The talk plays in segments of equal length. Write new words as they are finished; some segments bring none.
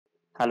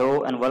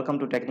Hello and welcome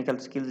to Technical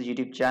Skills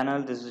YouTube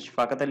channel. This is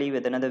Shafaqat Ali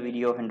with another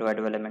video of Android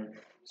development.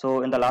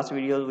 So in the last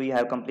video we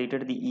have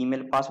completed the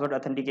email password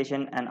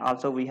authentication and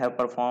also we have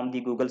performed the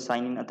Google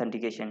sign-in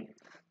authentication.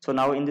 So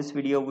now in this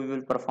video we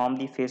will perform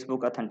the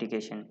Facebook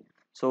authentication.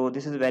 So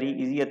this is very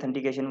easy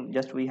authentication,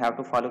 just we have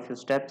to follow a few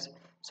steps.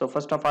 So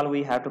first of all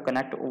we have to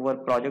connect our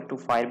project to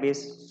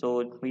Firebase.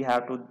 So we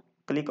have to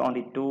click on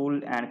the tool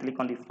and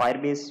click on the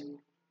Firebase.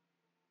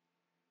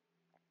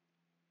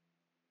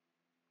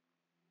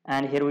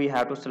 And here we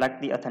have to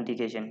select the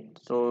authentication,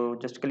 so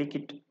just click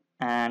it,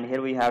 and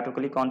here we have to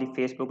click on the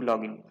Facebook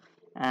login.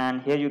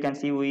 And here you can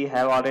see we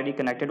have already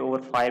connected over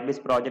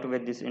Firebase project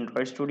with this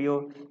Android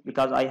Studio,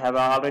 because I have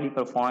already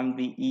performed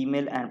the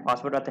email and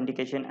password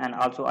authentication, and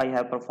also I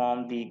have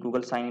performed the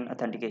Google sign-in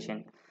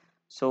authentication.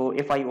 So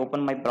if I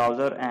open my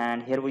browser,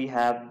 and here we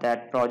have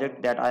that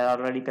project that I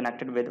already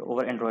connected with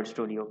over Android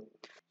Studio.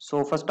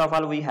 So first of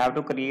all we have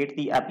to create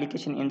the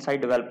application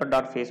inside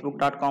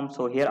developer.facebook.com.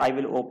 So here I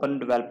will open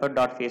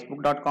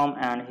developer.facebook.com,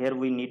 and here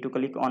we need to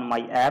click on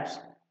my apps,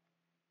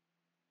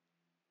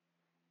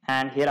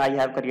 and here I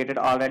have created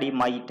already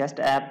my test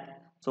app.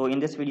 So in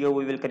this video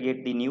we will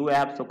create the new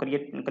app. So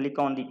click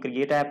on the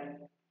create app,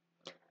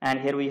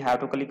 and here we have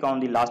to click on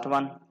the last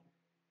one,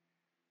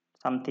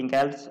 something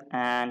else,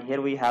 and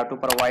here we have to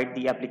provide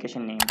the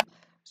application name.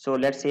 So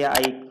let's say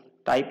I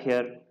type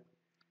here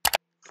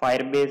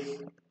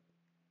Firebase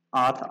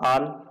Auth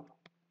all,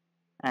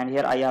 and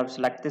here I have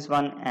select this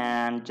one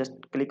and just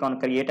click on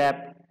create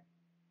app.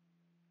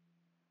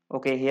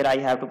 Okay, here I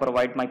have to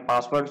provide my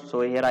password,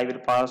 so here I will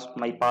pass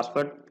my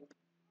password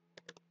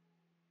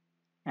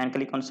and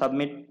click on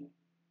submit.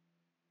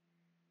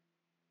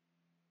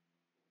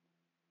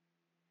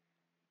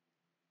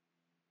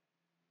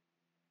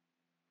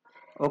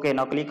 Okay,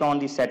 now click on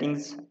the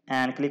settings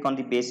and click on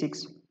the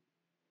basics.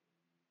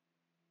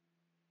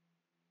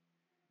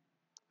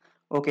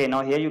 Okay,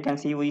 now here you can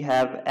see we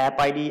have app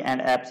ID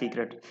and app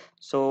secret.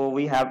 So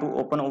we have to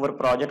open our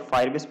project,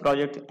 Firebase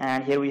project,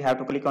 and here we have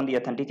to click on the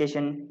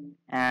authentication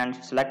and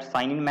select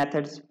sign in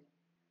methods.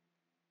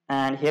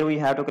 And here we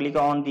have to click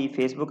on the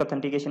Facebook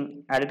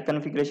authentication, edit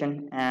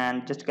configuration,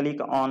 and just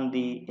click on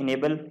the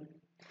enable.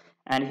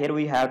 And here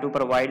we have to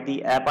provide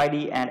the app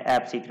ID and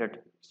app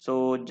secret.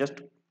 So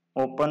just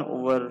open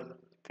our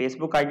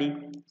Facebook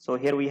ID. So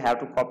here we have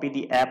to copy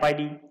the app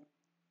ID,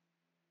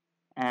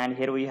 and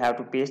here we have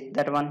to paste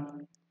that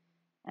one,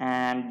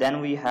 and then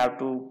we have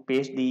to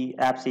paste the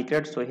app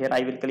secret. So here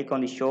I will click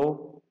on the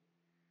show,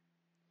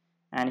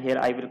 and here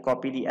I will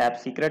copy the app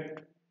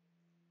secret,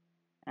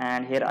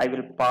 and here I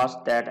will pass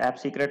that app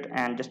secret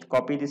and just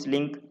copy this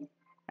link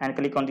and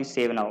click on the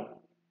save now.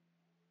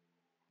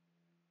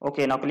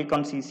 Okay, now click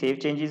on see save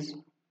changes,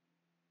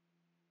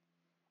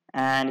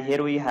 and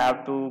here we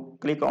have to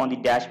click on the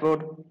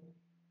dashboard.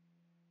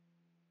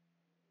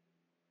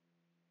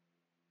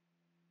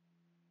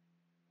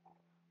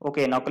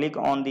 Okay, now click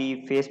on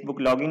the Facebook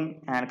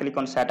login and click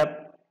on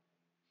setup.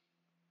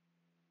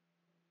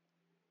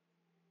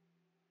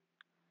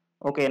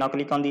 Okay, now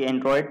click on the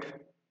Android,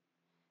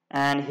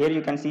 and here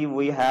you can see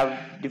we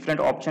have different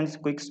options,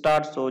 quick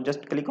start. So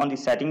just click on the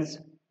settings.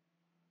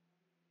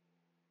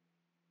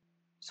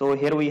 So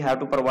here we have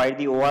to provide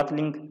the OAuth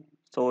link.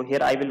 So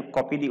here I will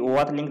copy the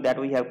OAuth link that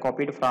we have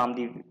copied from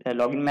the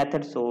login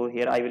method. So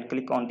here I will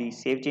click on the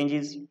save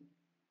changes.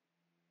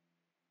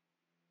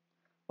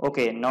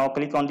 Okay, now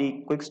click on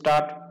the quick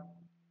start,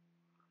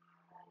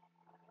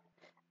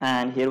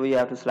 and here we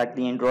have to select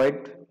the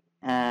Android,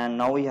 and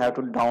now we have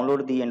to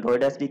download the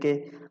Android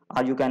SDK,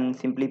 or you can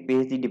simply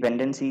paste the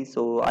dependency.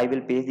 So I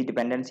will paste the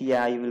dependency.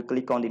 I will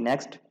click on the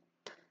next,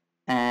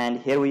 and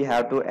here we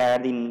have to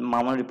add the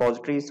manual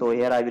repository. So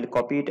here I will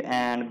copy it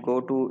and go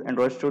to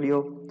Android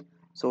Studio.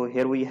 So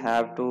here we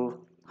have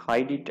to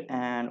hide it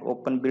and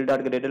open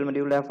build.gradle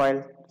module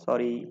file,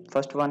 sorry,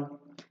 first one,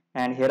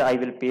 and here I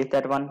will paste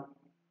that one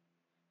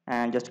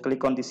and just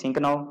click on the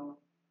sync now.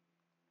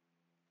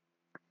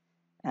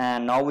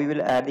 And now we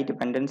will add the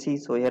dependency.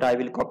 So here I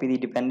will copy the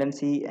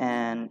dependency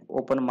and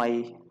open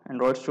my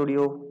Android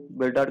Studio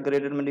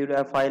build.gradle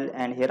module file,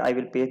 and here I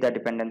will paste that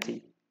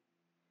dependency.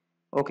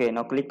 Okay,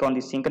 now click on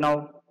the sync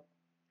now,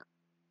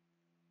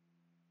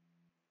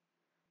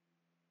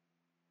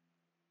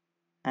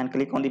 and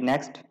click on the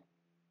next,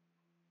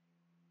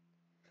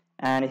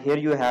 and here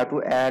you have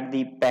to add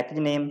the package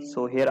name.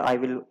 So here I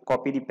will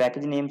copy the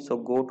package name. So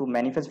go to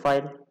manifest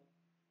file,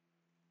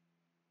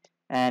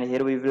 and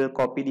here we will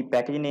copy the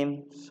package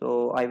name.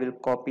 So I will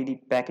copy the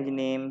package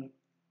name,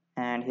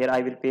 and here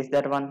I will paste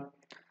that one,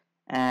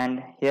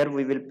 and here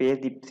we will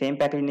paste the same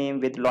package name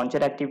with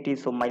launcher activity.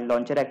 So my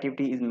launcher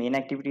activity is main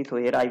activity, so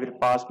here I will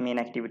pass main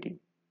activity,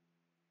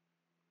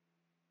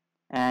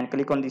 and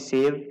click on the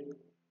save,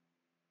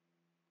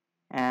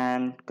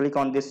 and click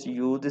on this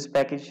use this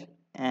package,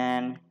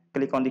 and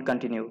click on the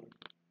continue.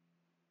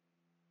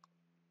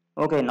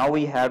 Okay, now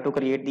we have to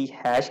create the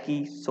hash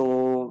key.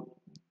 So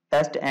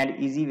best and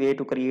easy way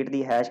to create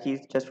the hash keys,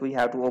 just we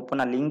have to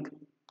open a link,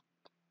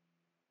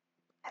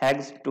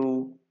 hags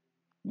to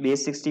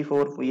base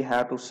 64. We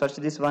have to search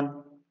this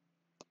one,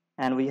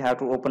 and we have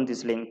to open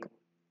this link.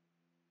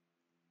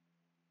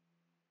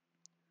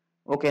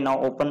 Okay, now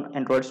open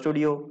Android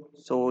Studio.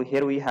 So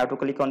here we have to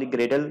click on the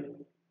Gradle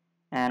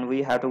and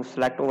we have to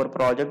select our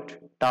project,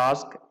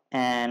 task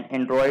and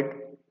Android.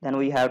 Then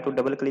we have to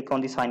double click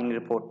on the sign in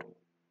report.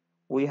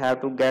 We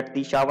have to get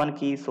the SHA-1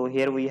 key. So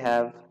here we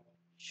have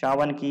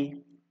SHA-1 key.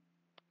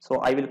 So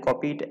I will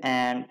copy it,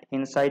 and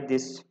inside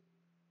this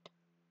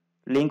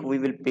link we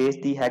will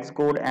paste the hex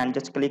code and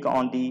just click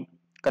on the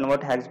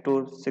convert hex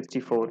to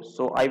 64.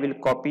 So I will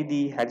copy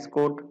the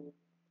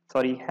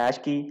hash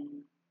key.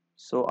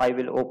 So I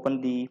will open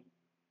the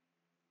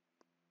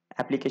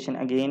application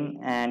again,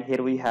 and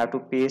here we have to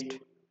paste.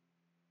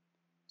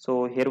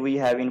 So here we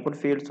have input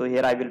field, so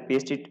here I will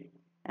paste it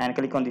and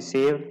click on the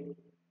save,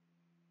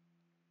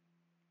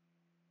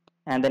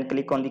 and then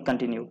click on the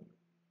continue.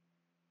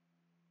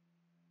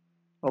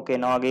 Okay,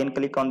 now again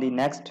click on the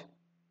next,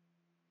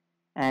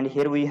 and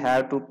here we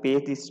have to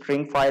paste the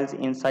string files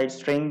inside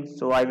string.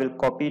 So I will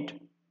copy it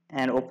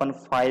and open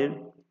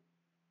file,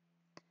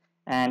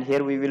 and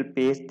here we will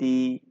paste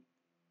the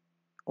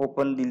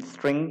open the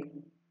string,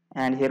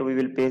 and here we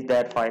will paste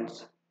that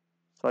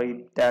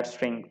that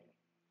string.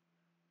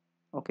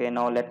 Okay,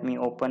 now let me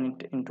open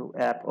it into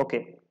app.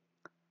 Okay,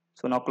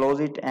 so now close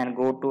it and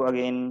go to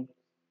again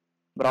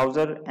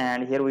browser,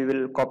 and here we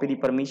will copy the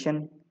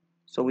permission.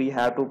 So we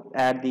have to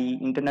add the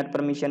internet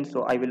permission.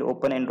 So I will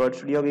open Android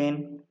Studio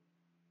again.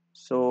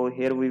 So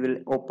here we will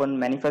open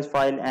manifest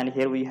file, and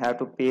here we have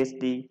to paste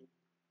the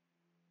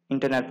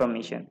internet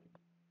permission.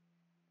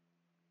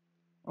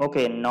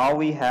 Okay, now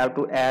we have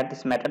to add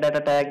this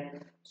metadata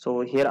tag.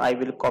 So here I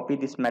will copy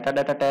this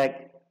metadata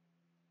tag,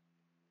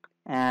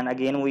 and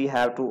again we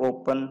have to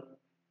open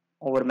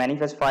our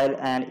manifest file,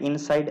 and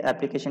inside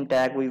application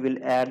tag we will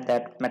add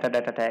that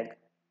metadata tag.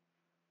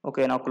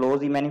 Okay, now close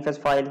the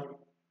manifest file.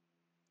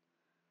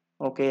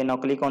 Okay, now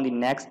click on the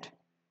next,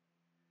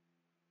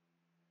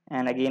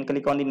 and again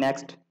click on the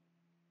next.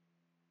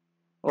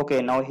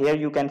 Okay, now here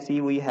you can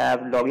see we have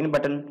login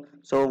button.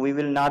 So we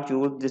will not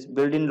use this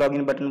built-in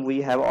login button,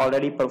 we have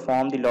already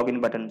performed the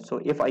login button.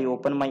 So if I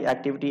open my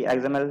activity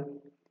XML,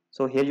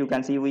 so here you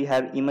can see we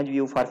have image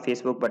view for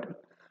Facebook button.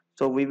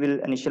 So we will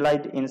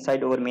initialize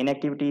inside our main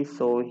activity.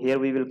 So here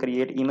we will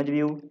create image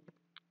view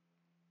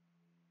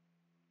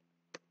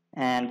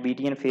and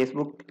BTN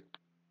Facebook.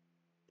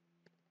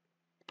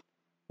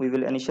 We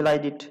will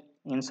initialize it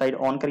inside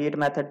onCreate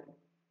method.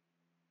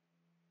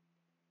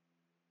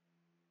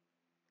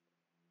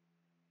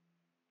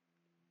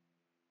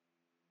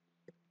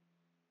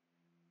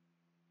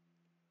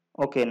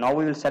 Okay, now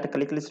we will set a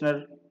click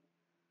listener.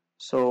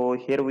 So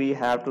here we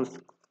have to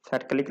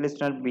set click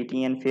listener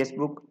BTN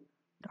Facebook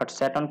dot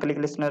set on click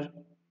listener,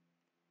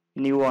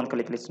 new on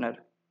click listener.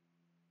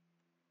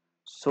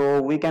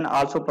 So we can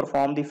also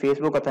perform the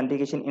Facebook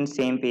authentication in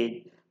same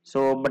page.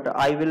 So but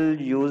I will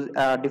use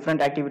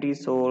different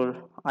activities.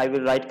 So I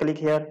will right click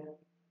here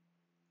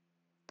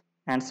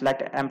and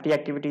select empty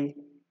activity.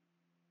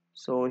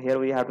 So here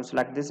we have to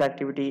select this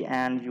activity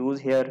and use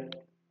here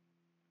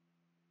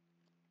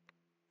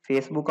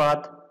Facebook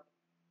Auth,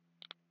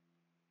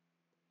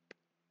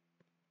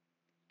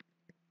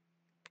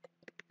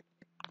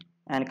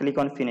 and click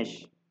on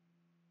finish.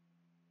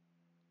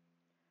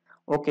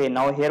 Okay,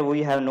 now here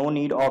we have no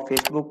need of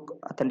Facebook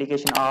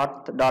authentication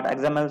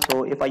auth.xml.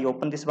 So if I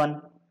open this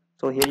one,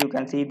 so here you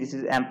can see this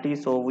is empty,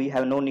 so we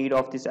have no need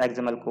of this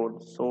XML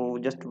code. So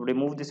just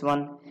remove this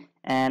one,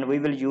 and we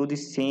will use the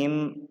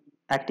same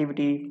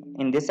activity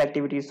in this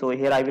activity. So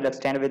here I will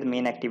extend with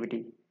main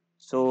activity.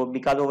 So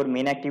because our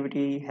main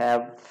activity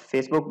have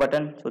Facebook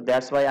button, so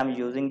that's why I'm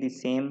using the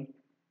same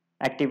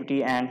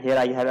activity, and here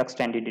I have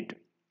extended it.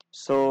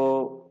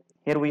 So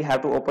here we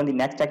have to open the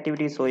next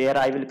activity. So here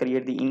I will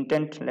create the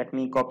intent. Let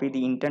me copy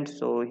the intent.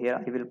 So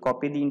here I will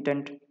copy the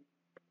intent.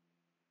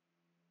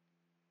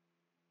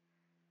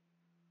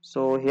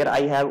 So here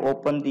I have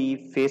opened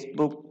the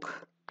Facebook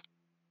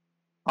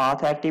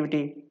auth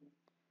activity,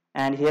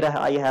 and here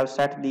I have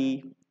set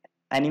the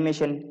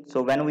animation.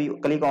 So when we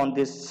click on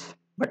this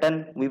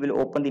button, we will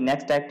open the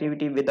next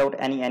activity without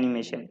any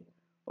animation.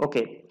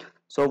 Okay,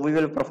 so we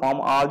will perform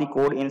all the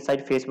code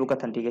inside Facebook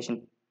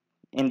authentication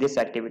in this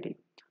activity.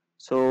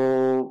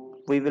 So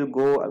we will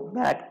go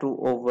back to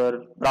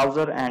our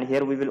browser, and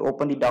here we will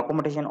open the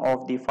documentation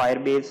of the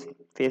Firebase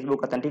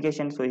Facebook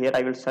authentication. So here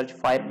I will search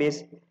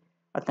Firebase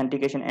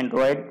authentication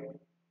Android,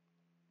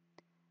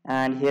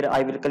 and here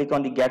I will click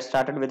on the get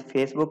started with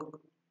Facebook,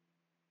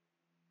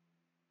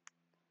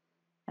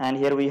 and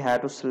here we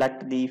have to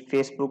select the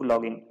Facebook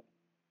login.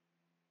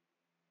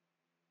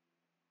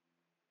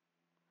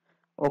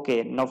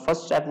 Okay, now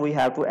first step we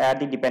have to add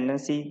the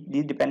dependency.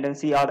 These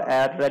dependency are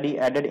already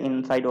added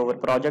inside our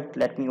project.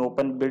 Let me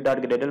open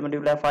build.gradle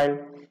module file,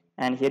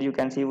 and here you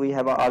can see we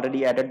have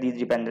already added these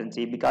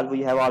dependency because we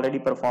have already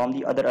performed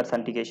the other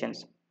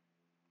authentications.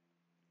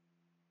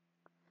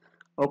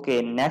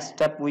 Okay, next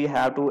step we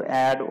have to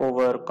add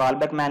our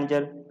callback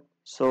manager.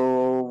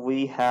 So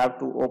we have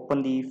to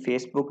open the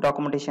Facebook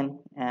documentation,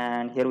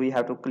 and here we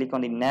have to click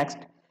on the next.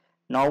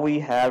 Now we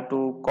have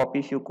to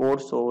copy few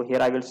codes. So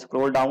here I will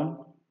scroll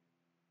down.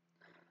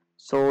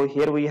 So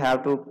here we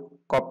have to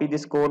copy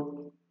this code.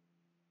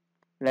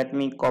 Let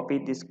me copy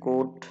this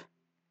code,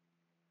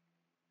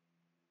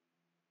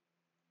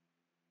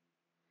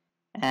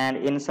 and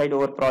inside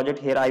our project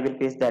here I will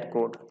paste that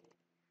code.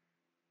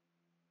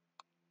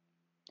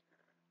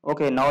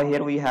 Okay, now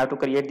here we have to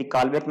create the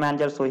callback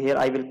manager. So here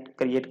I will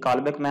create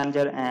callback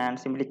manager and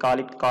simply call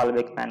it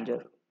callback manager.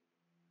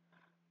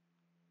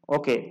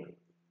 Okay,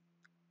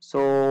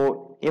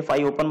 so if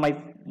I open my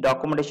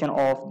documentation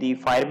of the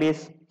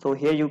Firebase, so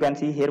here you can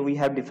see here we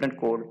have different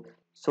code.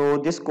 So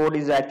this code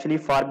is actually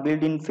for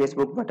built-in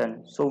Facebook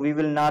button. So we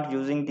will not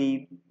using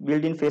the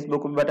built-in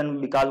Facebook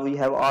button because we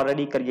have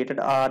already created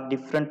a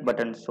different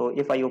button. So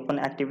if I open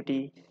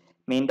activity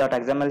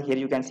main.xml, here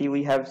you can see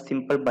we have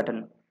simple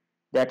button,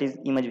 that is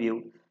image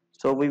view.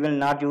 So we will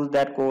not use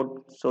that code,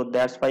 so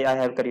that's why I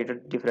have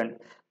created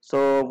different.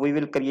 So we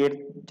will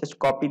create, just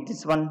copy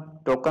this one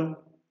token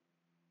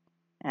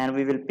and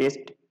we will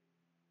paste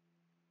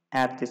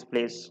at this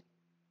place.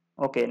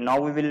 Okay, now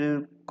we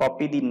will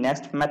copy the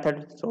next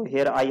method. So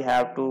here I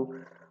have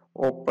to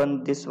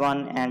open this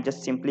one and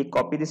just simply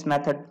copy this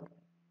method,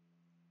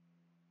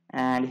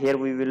 and here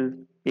we will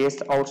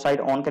paste outside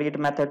on create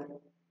method,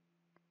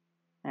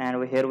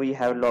 and here we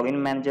have login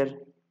manager,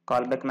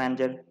 callback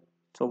manager,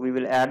 so we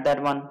will add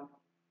that one.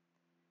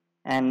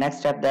 And next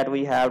step that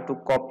we have to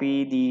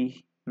copy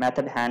the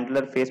method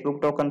handler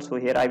Facebook token. So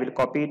here I will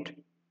copy it,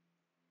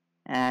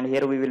 and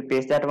here we will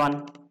paste that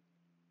one.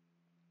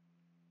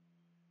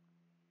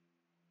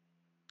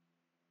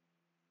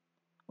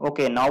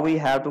 Okay, now we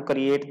have to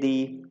create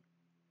the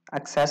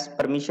access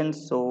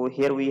permissions. So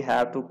here we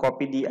have to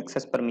copy the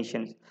access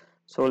permissions.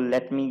 So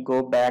let me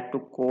go back to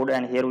code,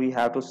 and here we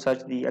have to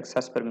search the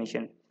access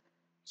permission.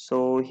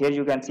 So here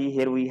you can see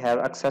here we have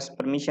access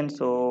permission.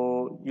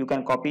 So you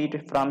can copy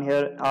it from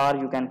here or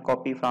you can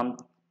copy from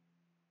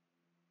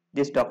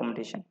this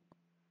documentation.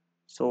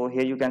 So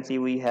here you can see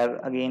we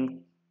have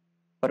again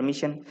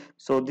permission.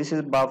 So this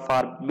is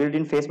for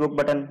built-in Facebook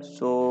button.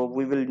 So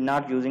we will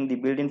not using the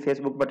built-in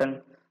Facebook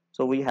button.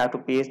 So we have to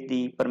paste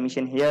the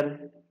permission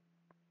here.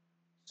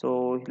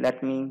 So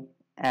let me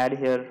add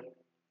here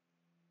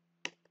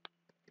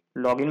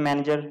login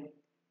manager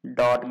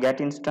dot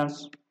get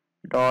instance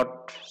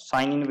dot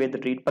sign in with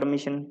read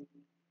permission,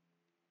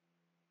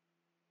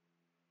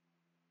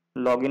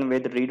 login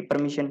with read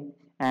permission,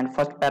 and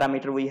first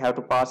parameter we have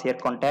to pass here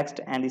context,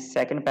 and the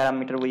second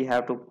parameter we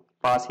have to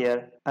pass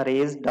here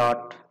arrays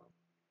dot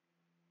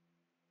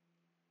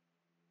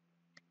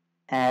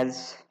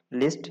as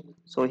list.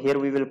 So here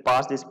we will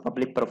pass this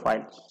public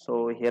profile.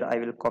 So here I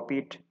will copy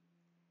it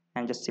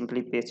and just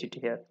simply paste it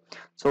here.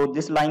 So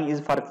this line is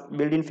for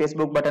built-in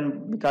Facebook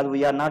button because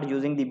we are not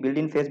using the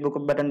built-in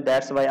Facebook button,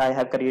 that's why I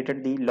have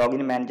created the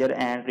login manager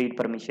and read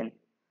permission.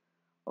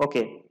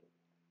 Okay,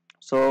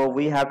 so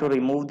we have to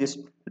remove this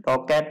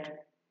dogcat,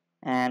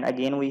 and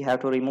again we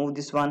have to remove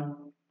this one,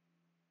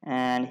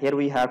 and here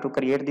we have to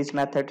create this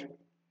method.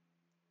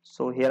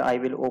 So here I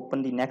will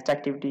open the next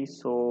activity.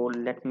 So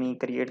let me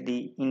create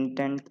the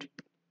intent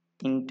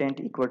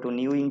equal to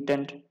new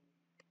intent,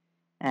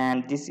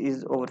 and this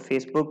is our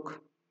Facebook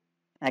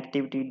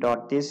activity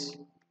dot this,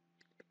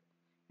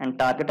 and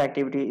target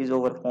activity is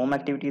our home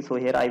activity. So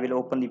here I will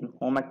open the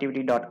home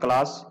activity dot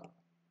class,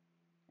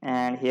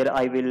 and here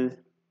I will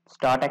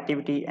start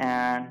activity,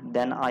 and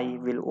then I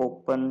will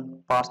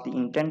open pass the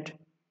intent.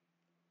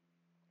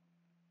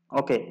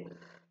 Okay,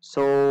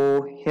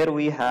 so here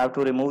we have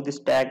to remove this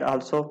tag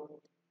also.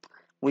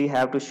 We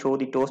have to show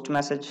the toast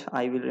message.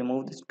 I will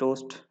remove this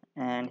toast,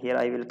 and here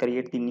I will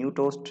create the new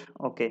toast.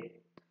 Okay,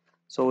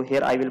 so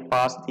here I will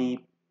pass the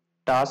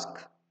task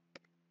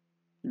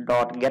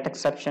dot get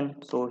exception.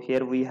 So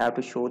here we have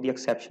to show the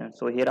exception.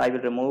 So here I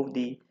will remove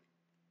the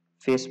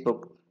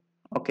Facebook.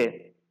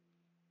 Okay,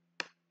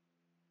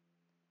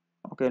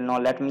 now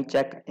let me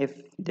check if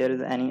there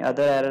is any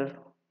other error.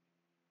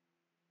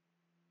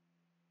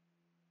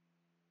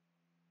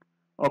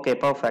 Okay,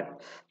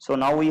 perfect. So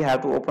now we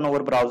have to open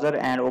our browser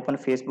and open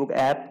Facebook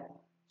app.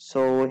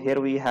 So here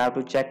we have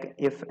to check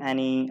if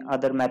any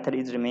other method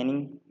is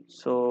remaining.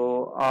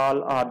 So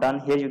all are done.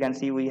 Here you can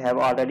see we have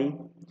already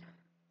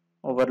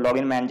our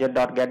login manager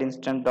dot get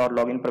instance dot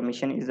login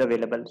permission is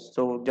available.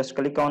 So just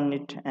click on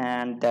it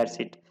and that's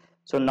it.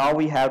 So now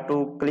we have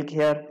to click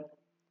here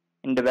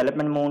in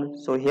development mode.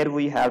 So here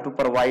we have to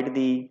provide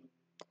the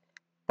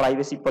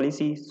privacy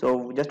policy.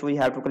 So just we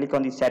have to click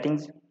on the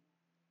settings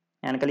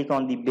and click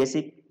on the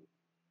basic.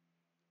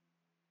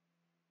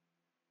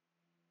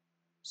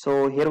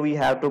 So here we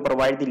have to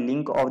provide the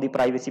link of the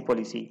privacy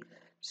policy.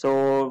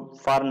 So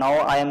for now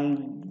I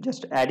am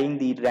just adding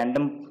the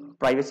random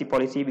privacy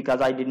policy because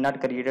I did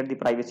not created the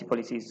privacy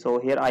policy. So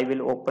here I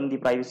will open the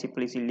privacy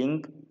policy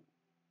link.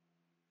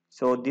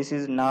 So this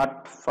is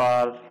not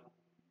for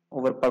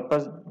our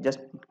purpose, just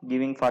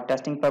giving for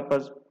testing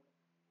purpose.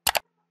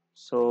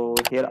 So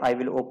here I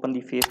will open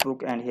the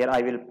Facebook, and here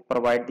I will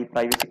provide the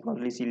privacy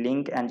policy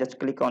link, and just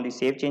click on the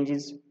save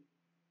changes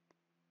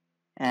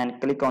and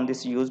click on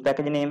this use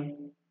package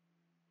name.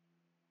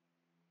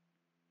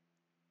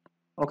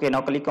 Okay,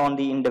 now click on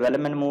the in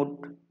development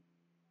mode.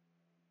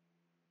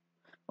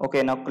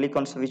 Okay, now click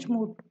on switch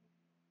mode.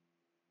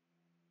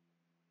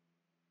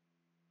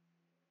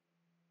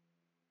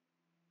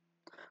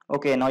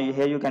 Okay, now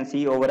here you can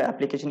see our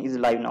application is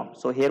live now.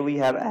 So here we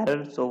have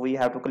error, so we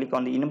have to click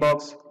on the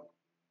inbox.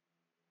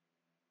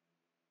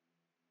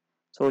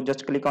 So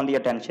just click on the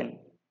attention.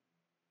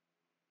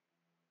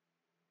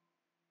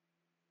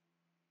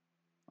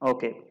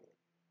 Okay.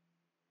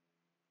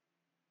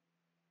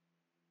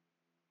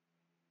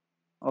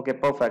 Okay,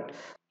 perfect.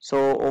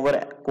 So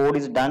our code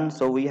is done,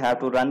 so we have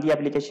to run the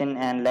application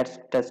and let's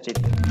test it.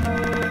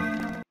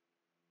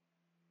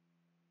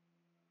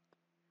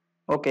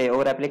 Okay,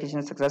 our application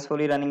is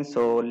successfully running,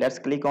 so let's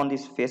click on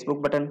this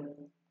Facebook button.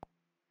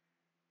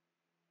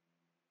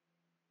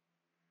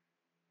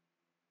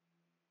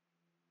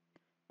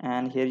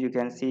 And here you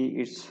can see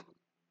it's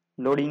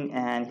loading,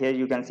 and here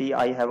you can see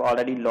I have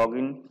already logged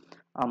in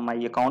on my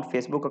account,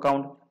 Facebook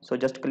account. So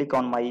just click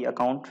on my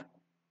account.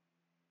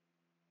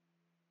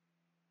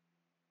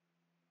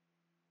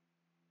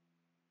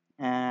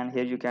 And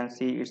here you can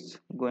see it's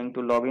going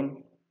to log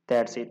in.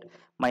 That's it.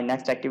 My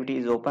next activity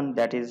is open,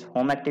 that is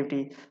home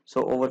activity.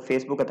 So our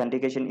Facebook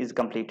authentication is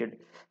completed.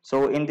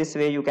 So in this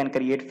way you can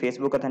create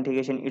Facebook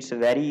authentication. It's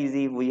very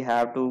easy. We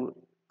have to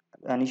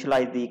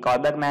initialize the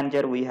callback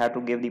manager, we have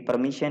to give the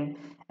permission,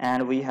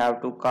 and we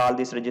have to call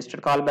this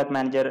registered callback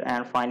manager,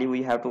 and finally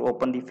we have to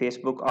open the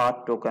Facebook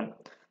auth token.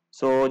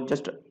 So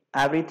just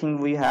everything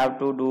we have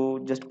to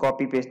do, just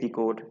copy paste the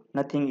code.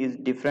 Nothing is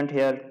different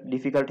here,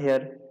 difficult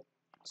here.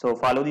 So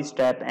follow this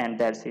step and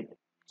that's it.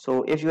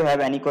 So if you have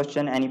any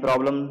question, any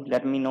problem,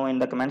 let me know in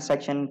the comment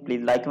section.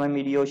 Please like my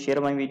video,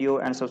 share my video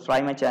and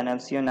subscribe my channel.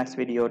 See you next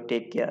video.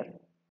 Take care.